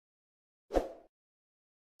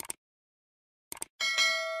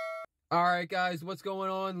All right, guys, what's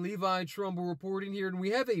going on? Levi Trumbull reporting here, and we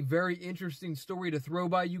have a very interesting story to throw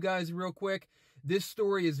by you guys real quick. This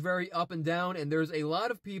story is very up and down, and there's a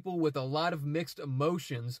lot of people with a lot of mixed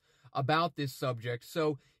emotions about this subject.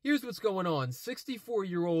 So here's what's going on.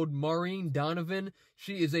 64-year-old Maureen Donovan,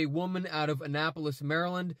 she is a woman out of Annapolis,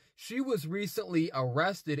 Maryland. She was recently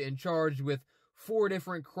arrested and charged with 4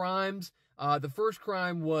 different crimes. The first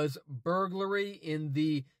crime was burglary in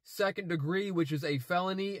the second degree, which is a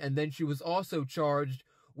felony, and then she was also charged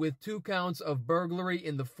with 2 counts of burglary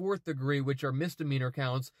in the 4th degree, which are misdemeanor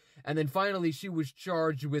counts, and then finally she was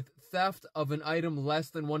charged with theft of an item less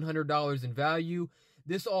than $100 in value.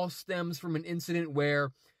 This all stems from an incident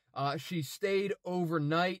where she stayed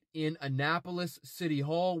overnight in Annapolis City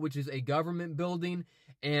Hall, which is a government building,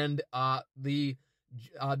 and the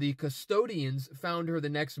custodians found her the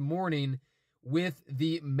next morning with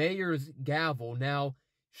the mayor's gavel. Now,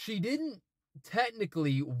 she didn't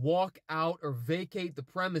technically walk out or vacate the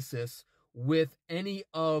premises with any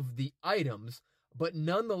of the items, but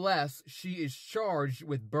nonetheless, she is charged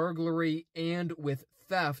with burglary and with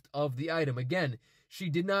theft of the item. Again, she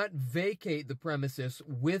did not vacate the premises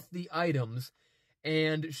with the items,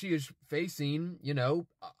 and she is facing,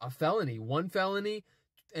 a felony, 1 felony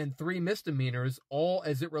and 3 misdemeanors, all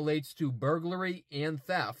as it relates to burglary and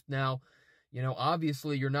theft. Now,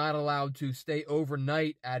 obviously you're not allowed to stay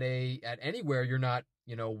overnight at anywhere you're not,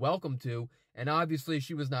 welcome to. And obviously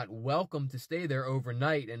she was not welcome to stay there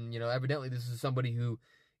overnight. And, evidently this is somebody who,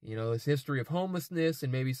 has history of homelessness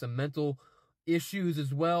and maybe some mental issues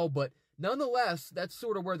as well. But nonetheless, that's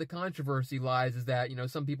sort of where the controversy lies, is that,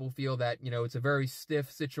 some people feel that, it's a very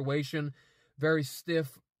stiff situation, very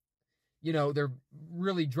stiff, they're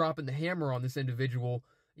really dropping the hammer on this individual,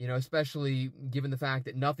 especially given the fact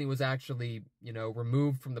that nothing was actually,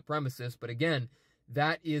 removed from the premises. But again,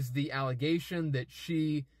 that is the allegation, that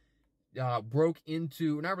she not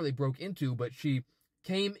really broke into, but she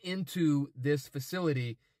came into this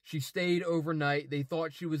facility. She stayed overnight. They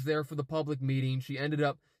thought she was there for the public meeting. She ended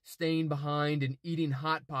up staying behind and eating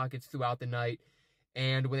Hot Pockets throughout the night.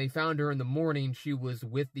 And when they found her in the morning, she was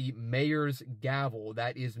with the mayor's gavel.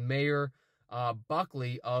 That is Mayor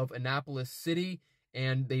Buckley of Annapolis City.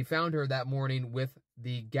 And they found her that morning with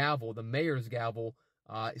the gavel, the mayor's gavel,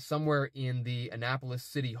 somewhere in the Annapolis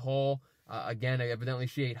City Hall. Again, evidently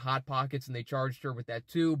she ate Hot Pockets, and they charged her with that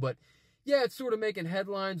too. But yeah, it's sort of making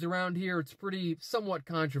headlines around here. It's somewhat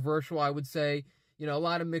controversial, I would say. A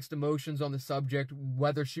lot of mixed emotions on the subject,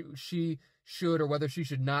 whether she should or whether she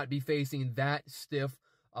should not be facing that stiff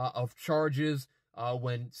of charges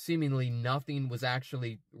when seemingly nothing was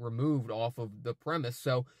actually removed off of the premise.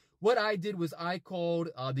 So what I did was I called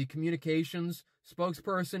the communications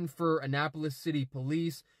spokesperson for Annapolis City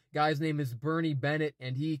Police. Guy's name is Bernie Bennett,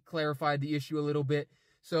 and he clarified the issue a little bit.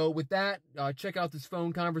 So with that, check out this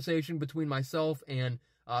phone conversation between myself and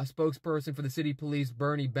spokesperson for the city police,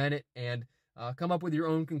 Bernie Bennett, and come up with your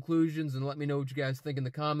own conclusions and let me know what you guys think in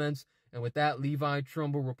the comments. And with that, Levi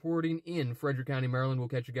Trumbull reporting in Frederick County, Maryland. We'll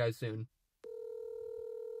catch you guys soon.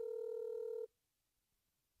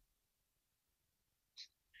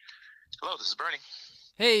 Hello, this is Bernie.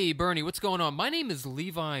 Hey, Bernie, what's going on? My name is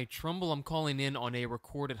Levi Trumbull. I'm calling in on a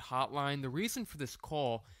recorded hotline. The reason for this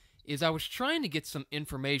call is I was trying to get some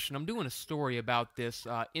information. I'm doing a story about this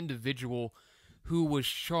individual who was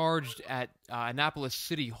charged at Annapolis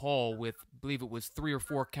City Hall with, I believe it was 3 or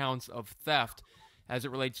 4 counts of theft as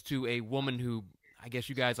it relates to a woman who, I guess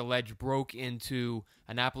you guys allege, broke into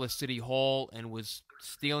Annapolis City Hall and was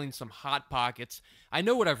stealing some Hot Pockets. I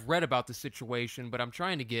know what I've read about the situation, but I'm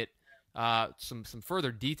trying to get some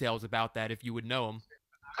further details about that, if you would know them.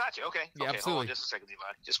 Gotcha. Okay. Yeah, okay. absolutely. Hold on just a second, Levi.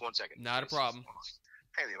 Just 1 second. Not a problem.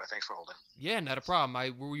 Hey, Levi. Thanks for holding. Yeah, not a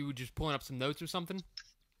problem. Were you just pulling up some notes or something?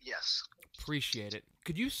 Yes. Appreciate it.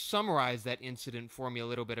 Could you summarize that incident for me a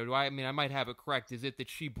little bit? Or I might have it correct. Is it that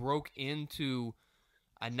she broke into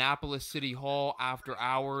Annapolis City Hall after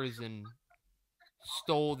hours and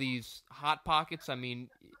stole these Hot Pockets? Do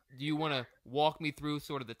you want to walk me through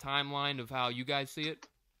sort of the timeline of how you guys see it?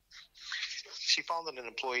 She followed an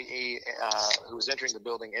employee who was entering the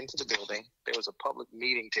building into the building. There was a public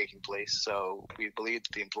meeting taking place, so we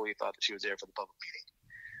believed the employee thought that she was there for the public meeting.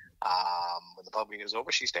 When the public meeting was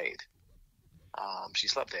over, she stayed. She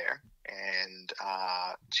slept there, and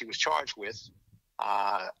she was charged with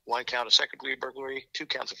 1 count of second-degree burglary, 2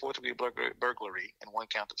 counts of fourth-degree burglary, and 1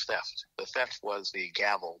 count of theft. The theft was the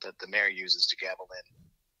gavel that the mayor uses to gavel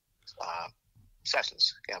in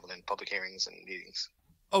sessions, gavel in public hearings and meetings.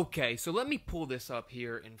 Okay, so let me pull this up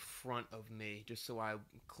here in front of me, just so I'm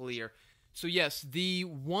clear. So yes, the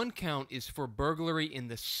one count is for burglary in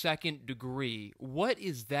the second degree. What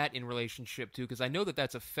is that in relationship to? Because I know that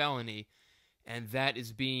that's a felony, and that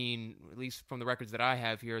is being, at least from the records that I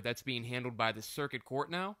have here, that's being handled by the circuit court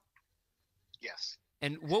now? Yes.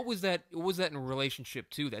 And what was that in relationship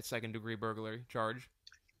to, that second degree burglary charge?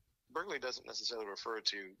 Burglary doesn't necessarily refer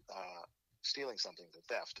to stealing something, the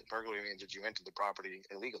theft. Burglary means that you entered the property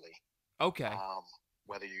illegally. Okay.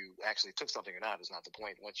 Whether you actually took something or not is not the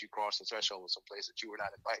point. Once you cross the threshold of some place that you were not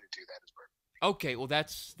invited to, that is burglary. Okay, well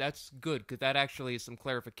that's good, because that actually is some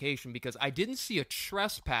clarification, because I didn't see a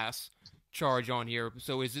trespass charge on here.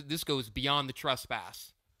 So this goes beyond the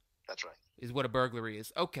trespass? That's right. Is what a burglary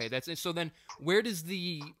is. Okay, that's it. So then where does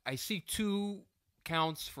I see 2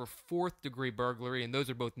 counts for 4th degree burglary, and those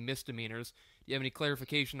are both misdemeanors. Do you have any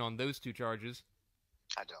clarification on those 2 charges?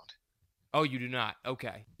 I don't. Oh, you do not.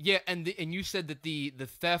 Okay. Yeah, and you said that the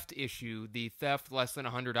theft issue, the theft less than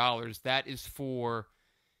 $100, that is for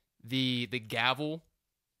the gavel?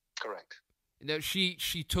 Correct. No, she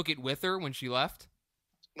took it with her when she left?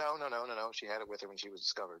 No. She had it with her when she was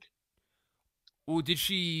discovered. Well, did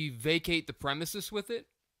she vacate the premises with it?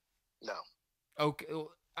 No. Okay.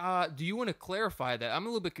 Do you want to clarify that? I'm a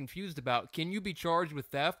little bit confused about, can you be charged with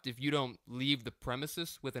theft if you don't leave the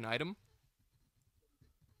premises with an item?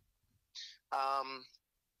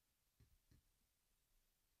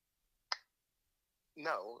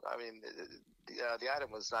 No. I mean, the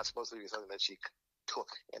item was not supposed to be something that she took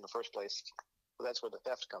in the first place. So that's where the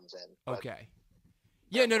theft comes in. Okay.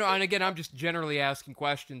 Yeah, no, and again, I'm just generally asking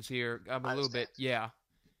questions here. I'm a little bit, yeah.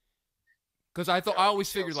 Because I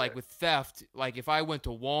always figured, like, with theft, like, if I went to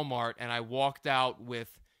Walmart and I walked out with,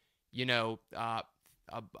 a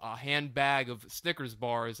handbag of Snickers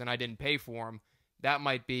bars and I didn't pay for them, that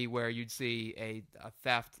might be where you'd see a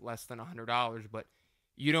theft less than $100. But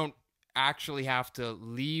you don't actually have to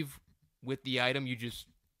leave with the item.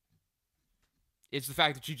 It's the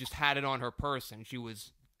fact that she just had it on her person.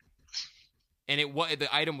 And the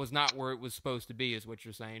item was not where it was supposed to be, is what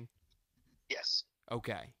you're saying? Yes.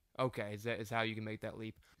 Okay, is how you can make that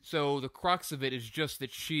leap. So the crux of it is just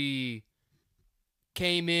that she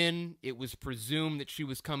came in. It was presumed that she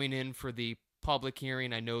was coming in for the public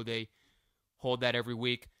hearing. I know they hold that every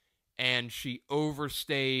week, and she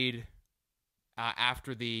overstayed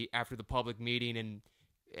after the public meeting,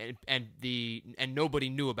 and nobody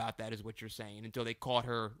knew about that, is what you're saying, until they caught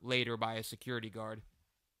her later by a security guard.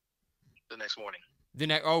 The next morning.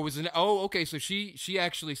 Okay. So she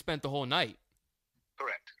actually spent the whole night.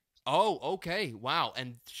 Correct. Oh, okay. Wow.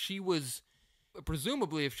 And she was,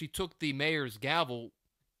 presumably, if she took the mayor's gavel,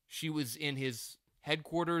 she was in his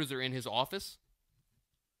headquarters or in his office?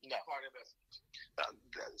 No.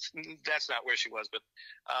 That's not where she was, but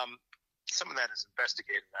some of that is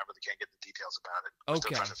investigated, and I really can't get the details about it. I'm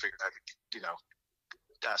still trying to figure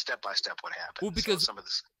out, step by step what happened. Well, because some of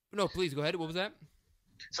this. No, please go ahead. What was that?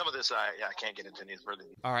 Some of this, I can't get into any further.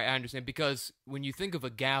 All right, I understand. Because when you think of a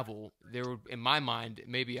gavel, in my mind,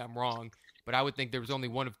 maybe I'm wrong, but I would think there was only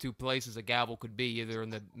one of 2 places a gavel could be, either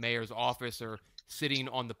in the mayor's office or sitting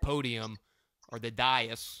on the podium or the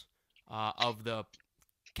dais of the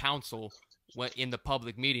council in the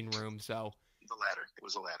public meeting room. So the latter. It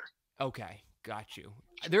was the latter. Okay, got you.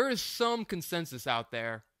 There is some consensus out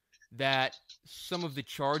there that some of the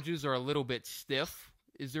charges are a little bit stiff.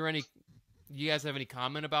 Is there any? Do you guys have any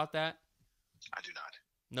comment about that? I do not.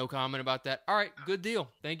 No comment about that. All right, good deal.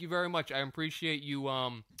 Thank you very much. I appreciate you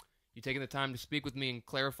you taking the time to speak with me and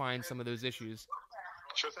clarifying some of those issues.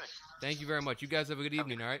 Sure thing. Thank you very much. You guys have a good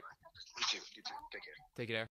evening, all right? You too. Take care. Take care.